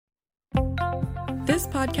This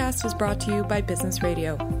podcast is brought to you by Business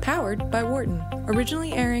Radio, powered by Wharton,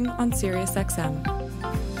 originally airing on SiriusXM.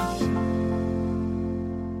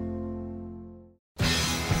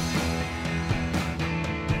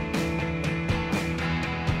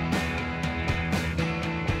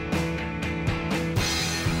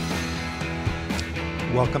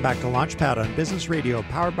 Welcome back to Launchpad on Business Radio,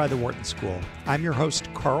 powered by the Wharton School. I'm your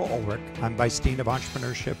host, Carl Ulrich. I'm Vice Dean of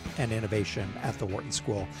Entrepreneurship and Innovation at the Wharton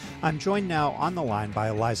School. I'm joined now on the line by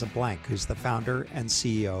Eliza Blank, who's the founder and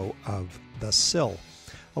CEO of The Sill.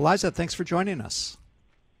 Eliza, thanks for joining us.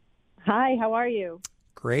 Hi, how are you?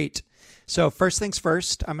 Great. So first things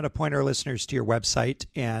first, I'm going to point our listeners to your website,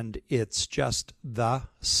 and it's just The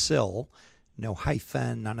Sill. No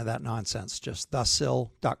hyphen, none of that nonsense, just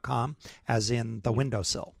thesill.com, as in the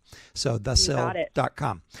windowsill. So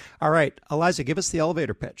thesill.com. All right, Eliza, give us the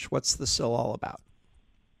elevator pitch. What's The Sill all about?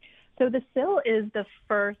 So The Sill is the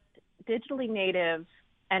first digitally native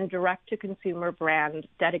and direct-to-consumer brand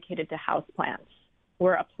dedicated to houseplants.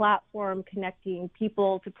 We're a platform connecting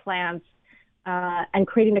people to plants and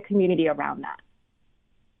creating a community around that.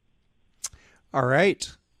 All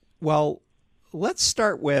right. Well, let's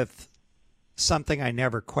start with something I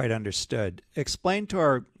never quite understood. Explain to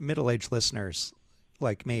our middle-aged listeners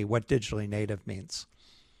like me what digitally native means.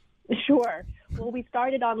 Sure. Well, we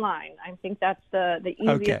started online. I think that's the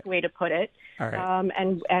easiest way to put it. All right.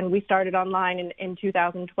 And we started online in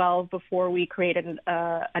 2012 before we created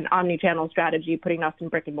an omni-channel strategy, putting us in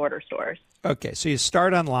brick and mortar stores. Okay, so you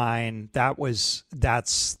start online. That's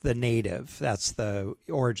the native. That's the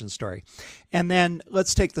origin story. And then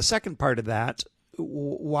let's take the second part of that.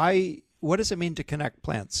 What does it mean to connect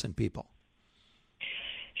plants and people?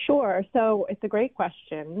 Sure. So it's a great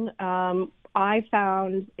question. I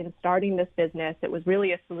found in starting this business, it was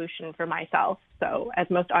really a solution for myself. So as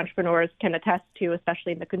most entrepreneurs can attest to,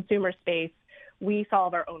 especially in the consumer space, we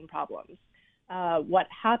solve our own problems. What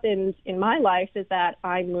happened in my life is that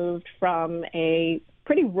I moved from a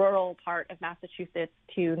pretty rural part of Massachusetts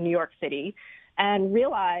to New York City and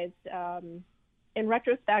realized in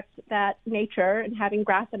retrospect that nature and having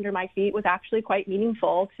grass under my feet was actually quite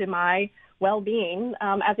meaningful to my well-being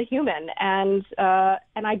as a human. And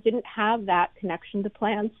I didn't have that connection to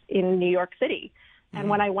plants in New York City. And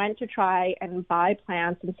when I went to try and buy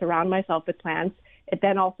plants and surround myself with plants, it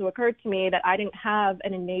then also occurred to me that I didn't have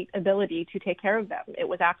an innate ability to take care of them. It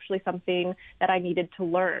was actually something that I needed to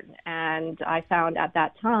learn. And I found at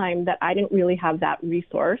that time that I didn't really have that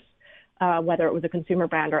resource, whether it was a consumer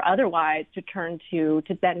brand or otherwise, to turn to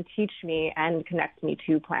then teach me and connect me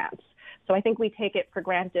to plants. So I think we take it for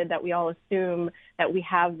granted that we all assume that we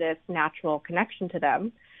have this natural connection to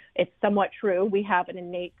them. It's somewhat true. We have an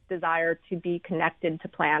innate desire to be connected to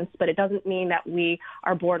plants, but it doesn't mean that we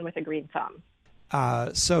are born with a green thumb.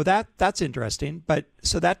 So that's interesting. But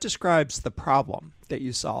so that describes the problem that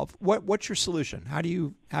you solve. What's your solution? How do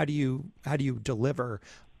you deliver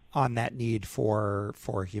on that need for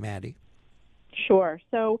humanity? Sure.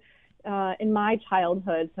 So in my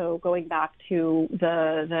childhood, so going back to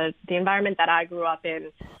the environment that I grew up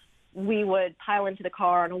in, we would pile into the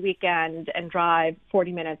car on a weekend and drive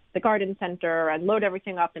 40 minutes to the garden center and load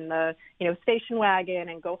everything up in the station wagon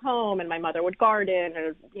and go home. And my mother would garden,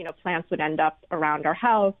 or plants would end up around our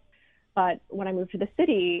house. But when I moved to the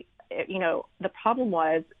city, the problem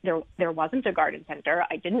was there wasn't a garden center.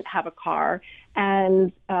 I didn't have a car.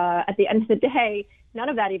 And at the end of the day, none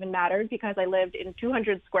of that even mattered because I lived in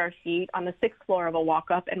 200 square feet on the 6th floor of a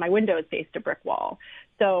walk-up and my windows faced a brick wall.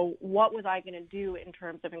 So what was I going to do in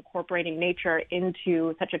terms of incorporating nature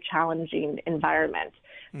into such a challenging environment?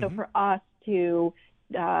 Mm-hmm. So for us to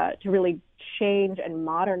really change and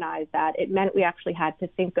modernize that, it meant we actually had to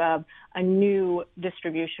think of a new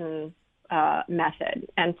distribution method.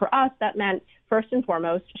 And for us, that meant first and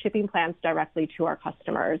foremost shipping plants directly to our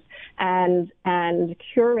customers and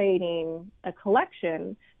curating a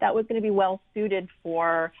collection that was going to be well suited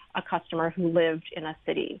for a customer who lived in a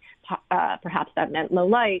city. Perhaps that meant low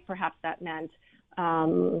light. Perhaps that meant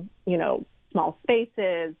small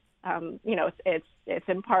spaces. It's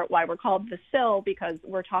in part why we're called The Sill, because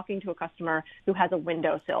we're talking to a customer who has a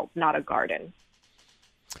windowsill, not a garden.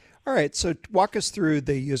 All right. So walk us through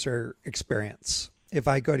the user experience. If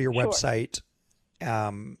I go to your website,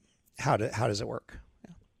 how does it work?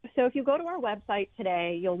 So if you go to our website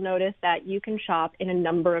today, you'll notice that you can shop in a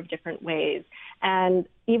number of different ways. And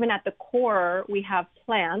even at the core, we have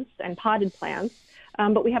plants and potted plants,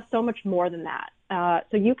 but we have so much more than that.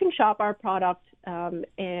 So you can shop our product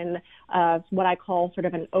in what I call sort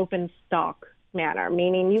of an open stock manner,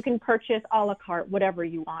 meaning you can purchase a la carte whatever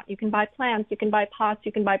you want. You can buy plants, you can buy pots,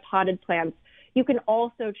 you can buy potted plants. You can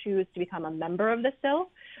also choose to become a member of the SIL,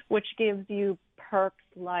 which gives you perks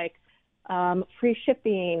like free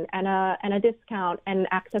shipping and a discount and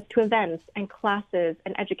access to events and classes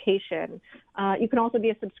and education. You can also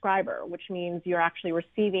be a subscriber, which means you're actually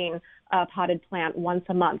receiving a potted plant once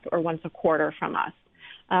a month or once a quarter from us.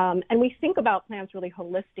 And we think about plants really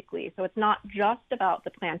holistically. So it's not just about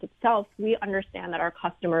the plant itself. We understand that our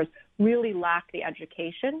customers really lack the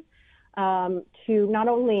education to not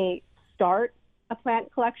only start a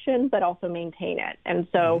plant collection, but also maintain it. And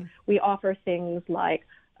so we offer things like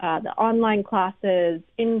the online classes,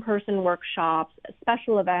 in-person workshops,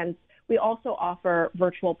 special events. We also offer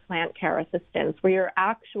virtual plant care assistance, where you're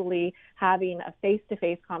actually having a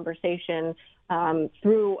face-to-face conversation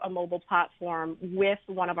through a mobile platform with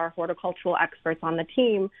one of our horticultural experts on the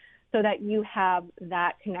team, so that you have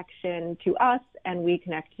that connection to us and we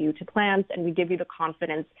connect you to plants and we give you the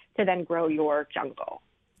confidence to then grow your jungle.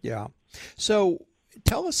 Yeah. So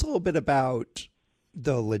tell us a little bit about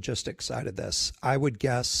the logistics side of this. I would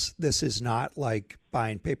guess this is not like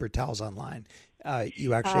buying paper towels online.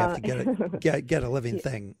 You actually have to get a living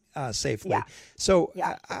thing safely. Yeah. So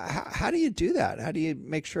how do you do that? How do you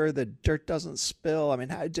make sure the dirt doesn't spill? I mean,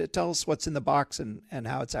 tell us what's in the box and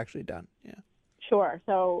how it's actually done. Yeah. Sure.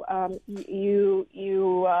 So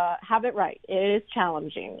you have it right. It is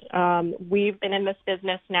challenging. We've been in this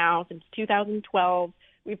business now since 2012.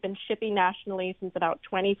 We've been shipping nationally since about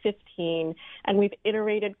 2015, and we've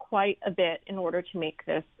iterated quite a bit in order to make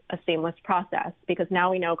this a seamless process, because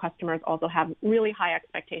now we know customers also have really high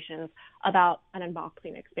expectations about an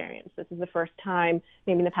unboxing experience. This is the first time,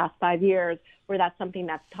 maybe in the past 5 years, where that's something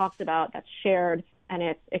that's talked about, that's shared, and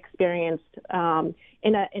it's experienced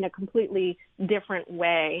in a completely different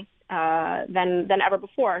way than ever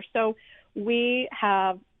before. So we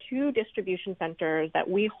have 2 distribution centers that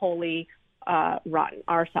we wholly run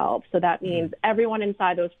ourselves. So that means everyone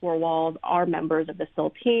inside those 4 walls are members of the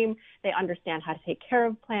SIL team. They understand how to take care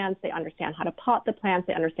of plants. They understand how to pot the plants.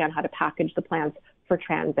 They understand how to package the plants for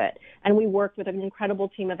transit. And we work with an incredible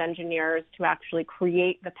team of engineers to actually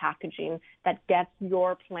create the packaging that gets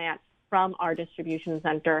your plant from our distribution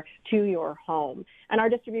center to your home. And our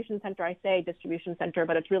distribution center, I say distribution center,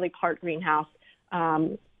 but it's really part greenhouse,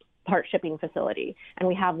 part shipping facility. And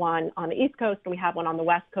we have one on the East Coast and we have one on the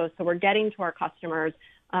West Coast. So we're getting to our customers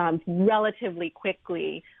relatively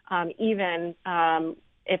quickly, even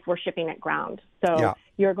if we're shipping at ground. So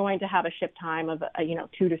you're going to have a ship time of a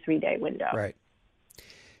 2 to 3 day window. Right.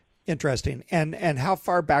 Interesting. And how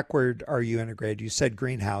far backward are you integrated? You said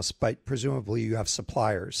greenhouse, but presumably you have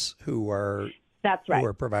suppliers who are who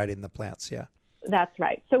are providing the plants. Yeah. That's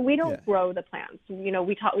right. So we don't grow the plants.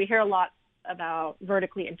 We hear a lot about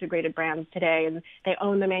vertically integrated brands today, and they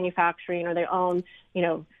own the manufacturing or they own,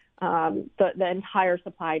 the entire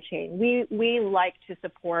supply chain. We like to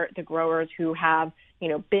support the growers who have,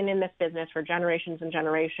 been in this business for generations and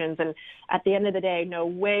generations, and at the end of the day, know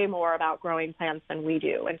way more about growing plants than we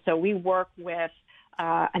do. And so we work with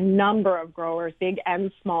a number of growers, big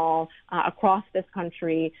and small, across this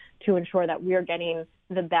country to ensure that we're getting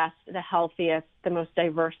the best, the healthiest, the most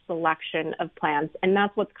diverse selection of plants. And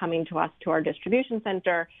that's what's coming to us, to our distribution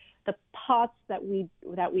center. The pots that we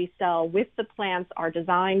sell with the plants are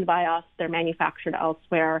designed by us. They're manufactured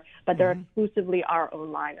elsewhere, but they're exclusively our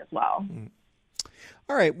own line as well.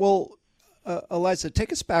 All right. Well, Eliza,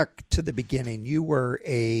 take us back to the beginning. You were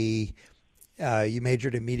you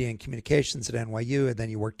majored in media and communications at NYU, and then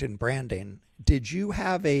you worked in branding. Did you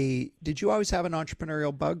always have an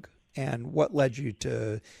entrepreneurial bug? And what led you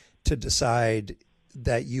to decide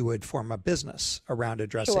that you would form a business around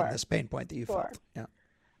addressing this pain point that you felt? Yeah.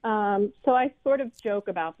 So I sort of joke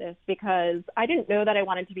about this because I didn't know that I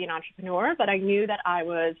wanted to be an entrepreneur, but I knew that I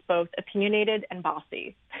was both opinionated and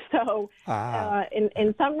bossy. So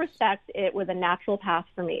in some respects, it was a natural path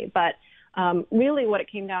for me. But really what it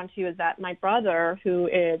came down to is that my brother, who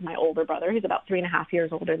is my older brother, he's about 3.5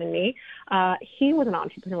 years older than me, he was an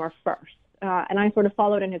entrepreneur first. And I sort of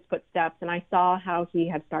followed in his footsteps, and I saw how he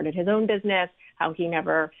had started his own business, how he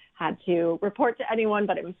never had to report to anyone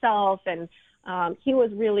but himself. And he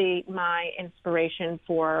was really my inspiration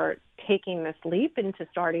for taking this leap into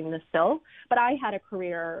starting the SIL. But I had a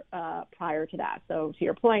career prior to that. So to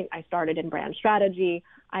your point, I started in brand strategy.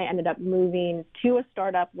 I ended up moving to a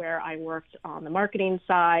startup where I worked on the marketing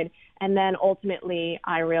side. And then ultimately,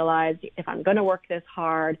 I realized if I'm going to work this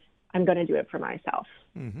hard, I'm going to do it for myself.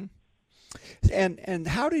 Mm-hmm. And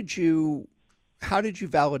how did you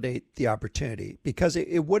validate the opportunity? Because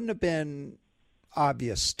it wouldn't have been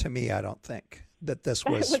obvious to me, I don't think, that this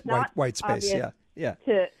was white space. Yeah.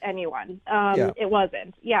 To anyone. It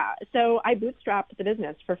wasn't. Yeah. So I bootstrapped the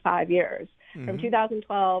business for 5 years. from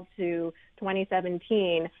 2012 to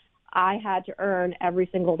 2017, I had to earn every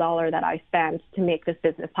single dollar that I spent to make this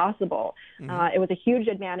business possible. It was a huge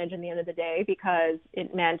advantage in the end of the day because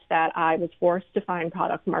it meant that I was forced to find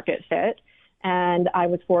product market fit, and I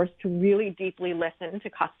was forced to really deeply listen to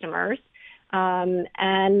customers.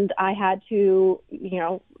 And I had to,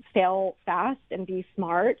 fail fast and be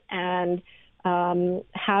smart and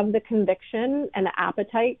have the conviction and the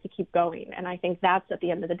appetite to keep going. And I think that's, at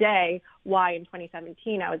the end of the day, why in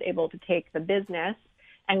 2017 I was able to take the business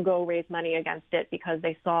and go raise money against it, because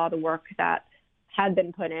they saw the work that had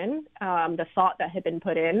been put in, the thought that had been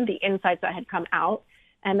put in, the insights that had come out,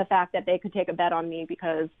 and the fact that they could take a bet on me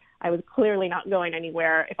because I was clearly not going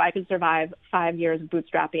anywhere. If I could survive 5 years of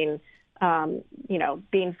bootstrapping,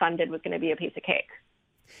 being funded was going to be a piece of cake.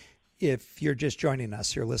 If you're just joining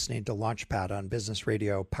us, you're listening to Launchpad on Business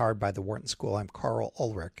Radio, powered by the Wharton School. I'm Carl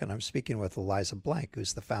Ulrich, and I'm speaking with Eliza Blank,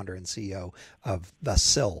 who's the founder and CEO of The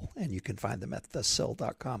Sill, and you can find them at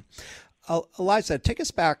thesill.com. Eliza, take us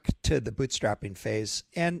back to the bootstrapping phase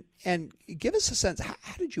and give us a sense,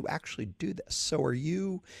 how did you actually do this? So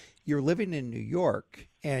you're living in New York,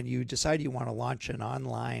 and you decide you want to launch an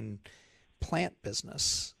online plant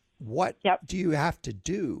business. What do you have to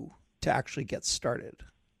do to actually get started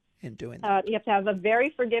in doing that? You have to have a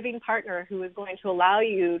very forgiving partner who is going to allow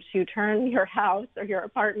you to turn your house or your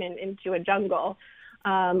apartment into a jungle.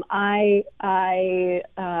 We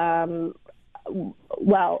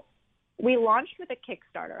launched with a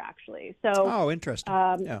Kickstarter, actually. So, interesting.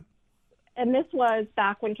 And this was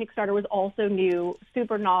back when Kickstarter was also new,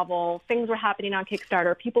 super novel. Things were happening on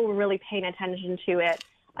Kickstarter. People were really paying attention to it.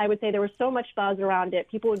 I would say there was so much buzz around it.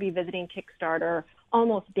 People would be visiting Kickstarter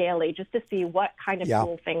almost daily just to see what kind of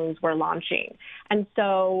cool things we're launching. And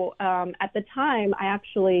so at the time, I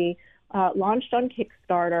actually launched on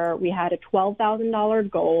Kickstarter. We had a $12,000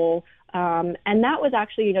 goal. And that was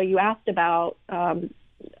actually, you asked about the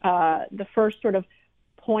first sort of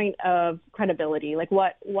point of credibility, like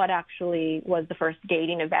what actually was the first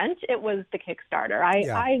gating event. It was the Kickstarter.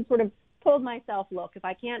 I sort of told myself, look, if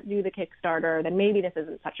I can't do the Kickstarter, then maybe this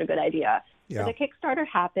isn't such a good idea. So the Kickstarter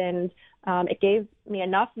happened. It gave me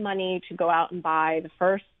enough money to go out and buy the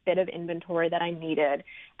first bit of inventory that I needed.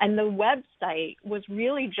 And the website was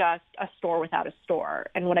really just a store without a store.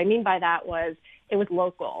 And what I mean by that was it was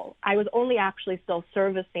local. I was only actually still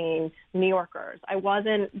servicing New Yorkers.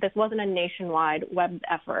 This wasn't a nationwide web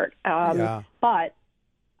effort. But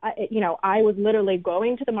I was literally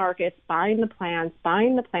going to the markets, buying the plants,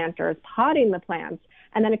 buying the planters, potting the plants.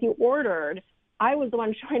 And then if you ordered, I was the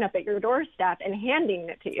one showing up at your doorstep and handing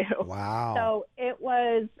it to you. Wow. So it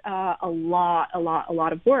was a lot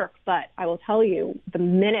of work. But I will tell you,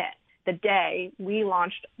 the day we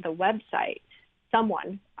launched the website,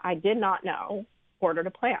 someone I did not know ordered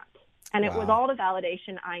a plant. And it was all the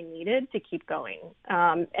validation I needed to keep going.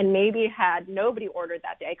 And maybe had nobody ordered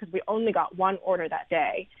that day, because we only got one order that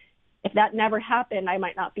day, if that never happened, I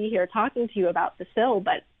might not be here talking to you about The Sill,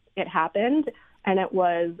 but it happened, and it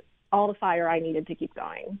was all the fire I needed to keep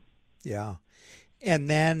going. Yeah. And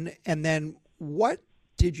then what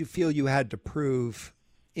did you feel you had to prove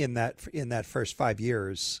in that first 5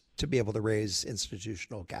 years to be able to raise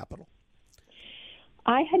institutional capital?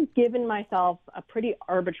 I had given myself a pretty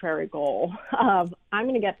arbitrary goal of I'm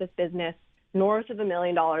going to get this business north of $1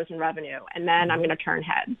 million in revenue, and then I'm going to turn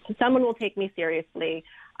heads. Someone will take me seriously.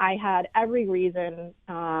 I had every reason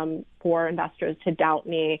for investors to doubt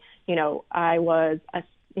me. I was a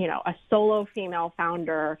solo female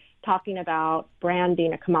founder talking about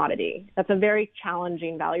branding a commodity. That's a very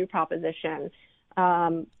challenging value proposition.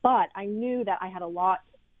 But I knew that I had a lot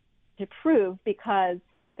to prove because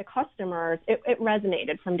the customers, it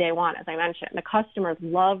resonated from day one, as I mentioned. The customers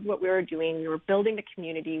loved what we were doing. We were building the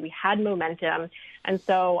community. We had momentum. And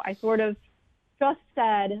so I sort of just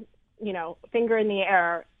said, finger in the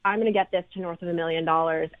air, I'm going to get this to north of $1 million,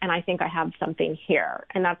 and I think I have something here.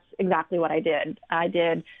 And that's exactly what I did. I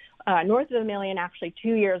did north of $1 million actually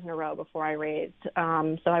 2 years in a row before I raised. So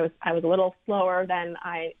I was a little slower than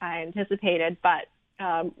I anticipated, but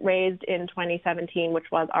raised in 2017, which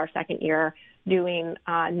was our second year, doing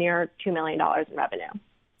near $2 million in revenue.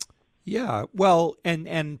 Yeah. Well,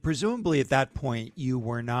 and presumably at that point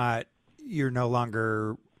you're no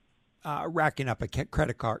longer racking up a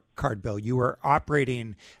credit card bill. You were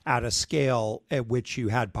operating at a scale at which you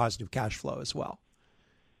had positive cash flow as well.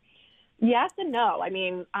 Yes and no. I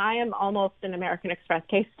mean, I am almost an American Express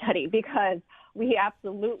case study because we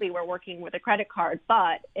absolutely were working with a credit card.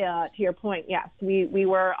 But to your point, yes, we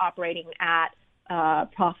were operating at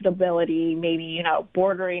profitability, maybe,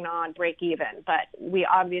 bordering on break even. But we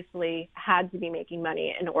obviously had to be making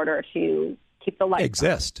money in order to keep the lights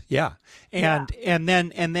exist. Yeah. And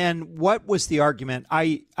then what was the argument?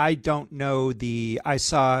 I don't know I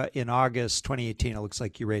saw in August 2018, it looks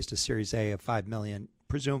like you raised a Series A of $5 million.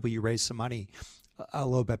 Presumably you raised some money a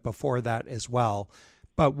little bit before that as well.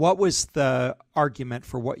 But what was the argument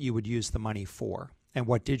for what you would use the money for? And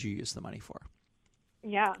what did you use the money for?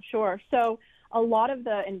 Yeah, sure. So a lot of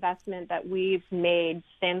the investment that we've made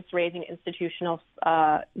since raising institutional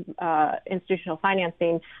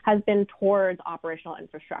financing has been towards operational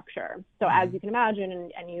infrastructure. So as you can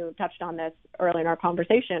imagine, and you touched on this early in our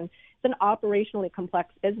conversation, it's an operationally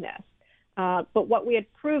complex business. But what we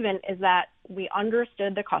had proven is that we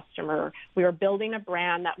understood the customer. We were building a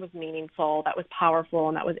brand that was meaningful, that was powerful,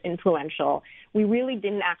 and that was influential. We really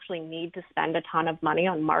didn't actually need to spend a ton of money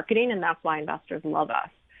on marketing, and that's why investors love us.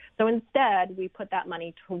 So instead, we put that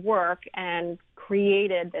money to work and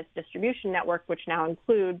created this distribution network, which now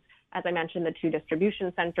includes, as I mentioned, the 2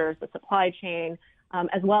 distribution centers, the supply chain,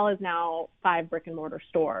 as well as now 5 brick and mortar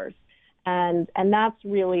stores. And that's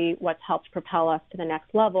really what's helped propel us to the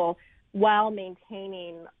next level while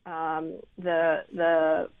maintaining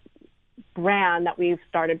the brand that we've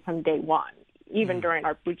started from day one, even during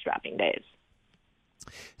our bootstrapping days.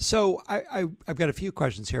 So I've got a few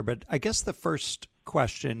questions here, but I guess the first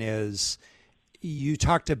question is, you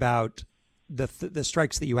talked about the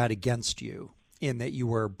strikes that you had against you in that you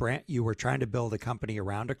were trying to build a company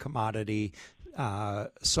around a commodity,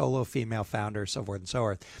 solo female founder, so forth and so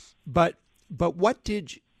forth. But what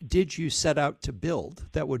did you set out to build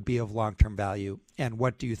that would be of long-term value, and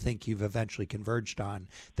what do you think you've eventually converged on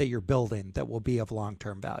that you're building that will be of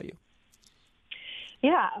long-term value?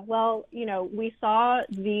 Yeah, well, we saw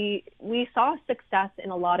success in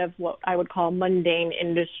a lot of what I would call mundane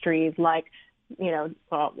industries, like, the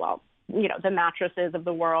mattresses of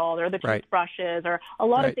the world or the toothbrushes, or a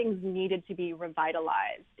lot of things needed to be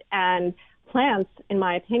revitalized. And plants, in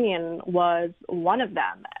my opinion, was one of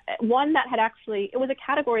them. One that it was a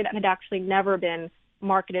category that had actually never been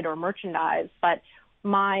marketed or merchandised. But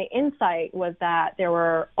my insight was that there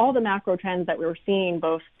were all the macro trends that we were seeing,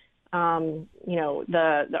 both the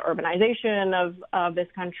urbanization of this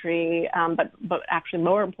country, but actually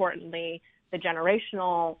more importantly, the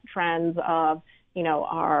generational trends of,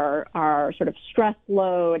 our sort of stress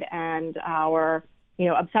load and our,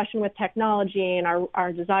 obsession with technology and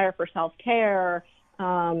our desire for self-care,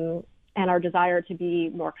 and our desire to be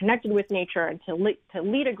more connected with nature and to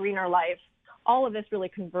lead a greener life. All of this really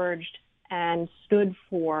converged and stood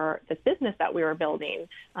for this business that we were building.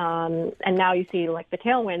 And now you see like the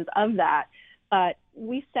tailwinds of that. But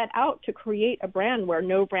we set out to create a brand where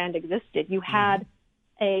no brand existed. You had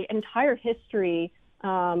an entire history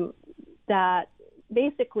that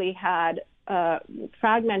basically had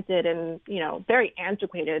fragmented and, very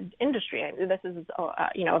antiquated industry. This is,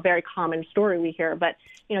 a very common story we hear. But,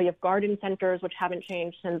 you have garden centers, which haven't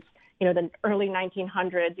changed since the early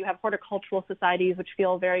 1900s. You have horticultural societies, which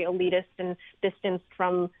feel very elitist and distanced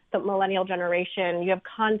from the millennial generation. You have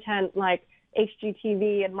content like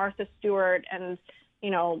HGTV and Martha Stewart and,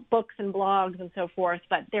 books and blogs and so forth.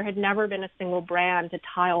 But there had never been a single brand to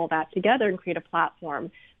tie all that together and create a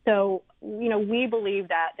platform. So, we believe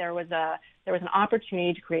that there was an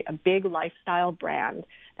opportunity to create a big lifestyle brand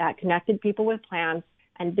that connected people with plants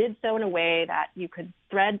and did so in a way that you could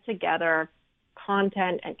thread together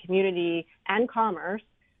content and community and commerce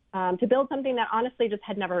to build something that honestly just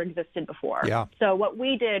had never existed before. Yeah. So what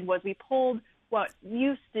we did was we pulled what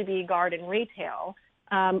used to be garden retail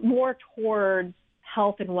more towards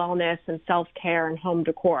health and wellness and self-care and home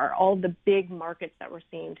decor, all of the big markets that we're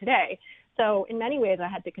seeing today. So in many ways, I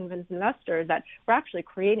had to convince investors that we're actually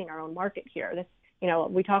creating our own market here. This,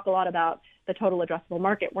 we talk a lot about the total addressable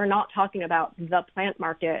market. We're not talking about the plant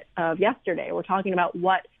market of yesterday. We're talking about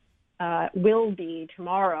what will be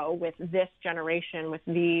tomorrow with this generation, with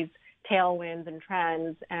these tailwinds and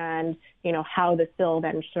trends, and how this still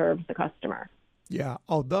then serves the customer. Yeah.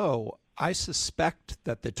 Although I suspect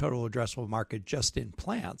that the total addressable market just in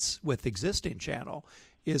plants with existing channel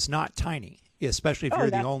is not tiny, especially if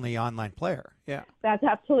you're the only online player. Yeah. That's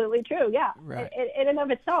absolutely true. Yeah. Right. In and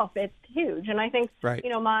of itself, it's huge. And I think,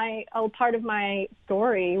 part of my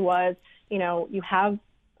story was, you have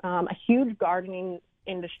a huge gardening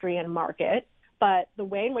industry and market, but the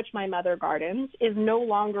way in which my mother gardens is no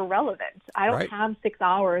longer relevant. I don't have 6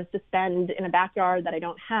 hours to spend in a backyard that I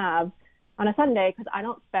don't have on a Sunday because I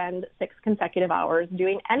don't spend 6 consecutive hours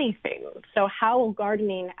doing anything. So how will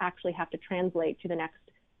gardening actually have to translate to the next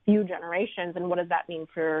few generations, and what does that mean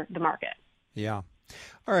for the market? Yeah.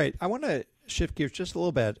 All right. I want to shift gears just a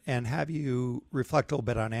little bit and have you reflect a little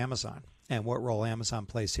bit on Amazon and what role Amazon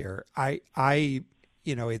plays here. It's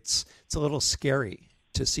a little scary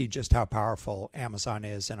to see just how powerful Amazon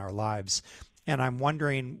is in our lives. And I'm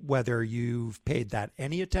wondering whether you've paid that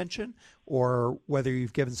any attention or whether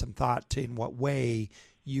you've given some thought to in what way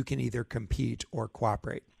you can either compete or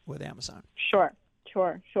cooperate with Amazon. Sure.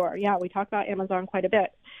 Yeah, we talk about Amazon quite a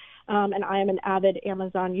bit. And I am an avid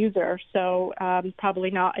Amazon user, so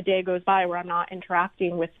probably not a day goes by where I'm not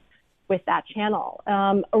interacting with that channel.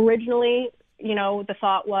 Originally, the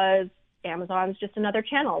thought was Amazon's just another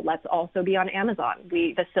channel. Let's also be on Amazon.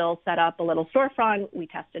 The Sill set up a little storefront. We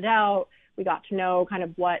tested out. We got to know kind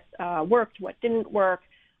of what worked, what didn't work.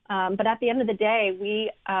 But at the end of the day, we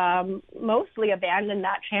mostly abandoned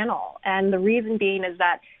that channel. And the reason being is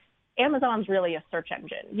that Amazon's really a search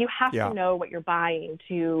engine. You have to know what you're buying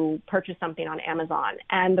to purchase something on Amazon.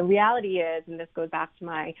 And the reality is, and this goes back to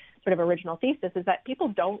my sort of original thesis, is that people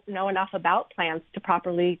don't know enough about plants to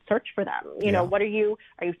properly search for them.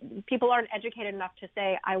 People aren't educated enough to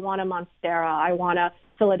say, I want a monstera, I want a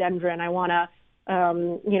philodendron, I want a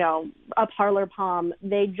parlor palm.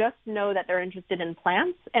 They just know that they're interested in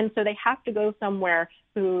plants. And so they have to go somewhere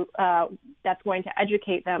who that's going to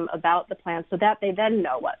educate them about the plants so that they then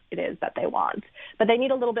know what it is that they want. But they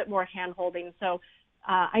need a little bit more hand-holding. So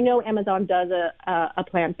I know Amazon does a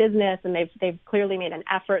plant business, and they've clearly made an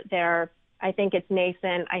effort there. I think it's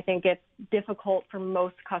nascent. I think it's difficult for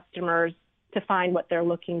most customers to find what they're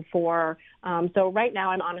looking for. So right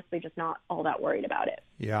now, I'm honestly just not all that worried about it.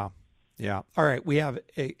 Yeah. All right. We have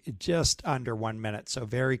just under 1 minute. So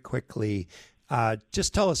very quickly,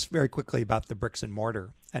 just tell us very quickly about the bricks and mortar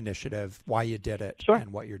initiative, why you did it,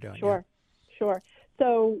 and what you're doing. Sure.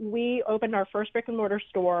 So we opened our first brick and mortar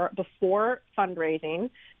store before fundraising.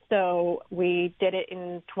 So we did it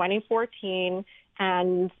in 2014.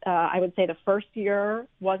 And I would say the first year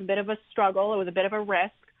was a bit of a struggle. It was a bit of a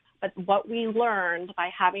risk. But what we learned by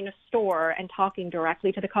having a store and talking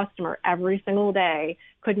directly to the customer every single day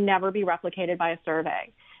could never be replicated by a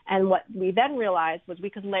survey. And what we then realized was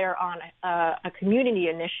we could layer on a community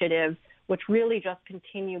initiative, which really just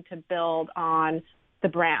continued to build on the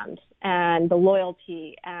brand and the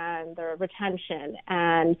loyalty and the retention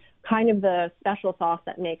and kind of the special sauce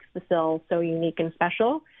that makes the Sill so unique and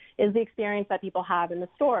special is the experience that people have in the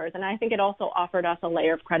stores. And I think it also offered us a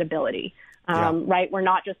layer of credibility. Right? We're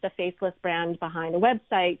not just a faceless brand behind a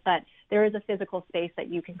website, but there is a physical space that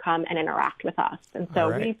you can come and interact with us. And so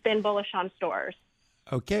we've been bullish on stores.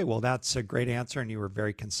 Okay, well, that's a great answer, and you were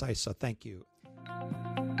very concise, so thank you.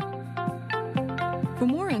 For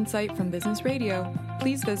more insight from Business Radio,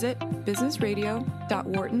 please visit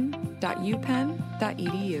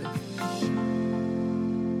businessradio.wharton.upenn.edu.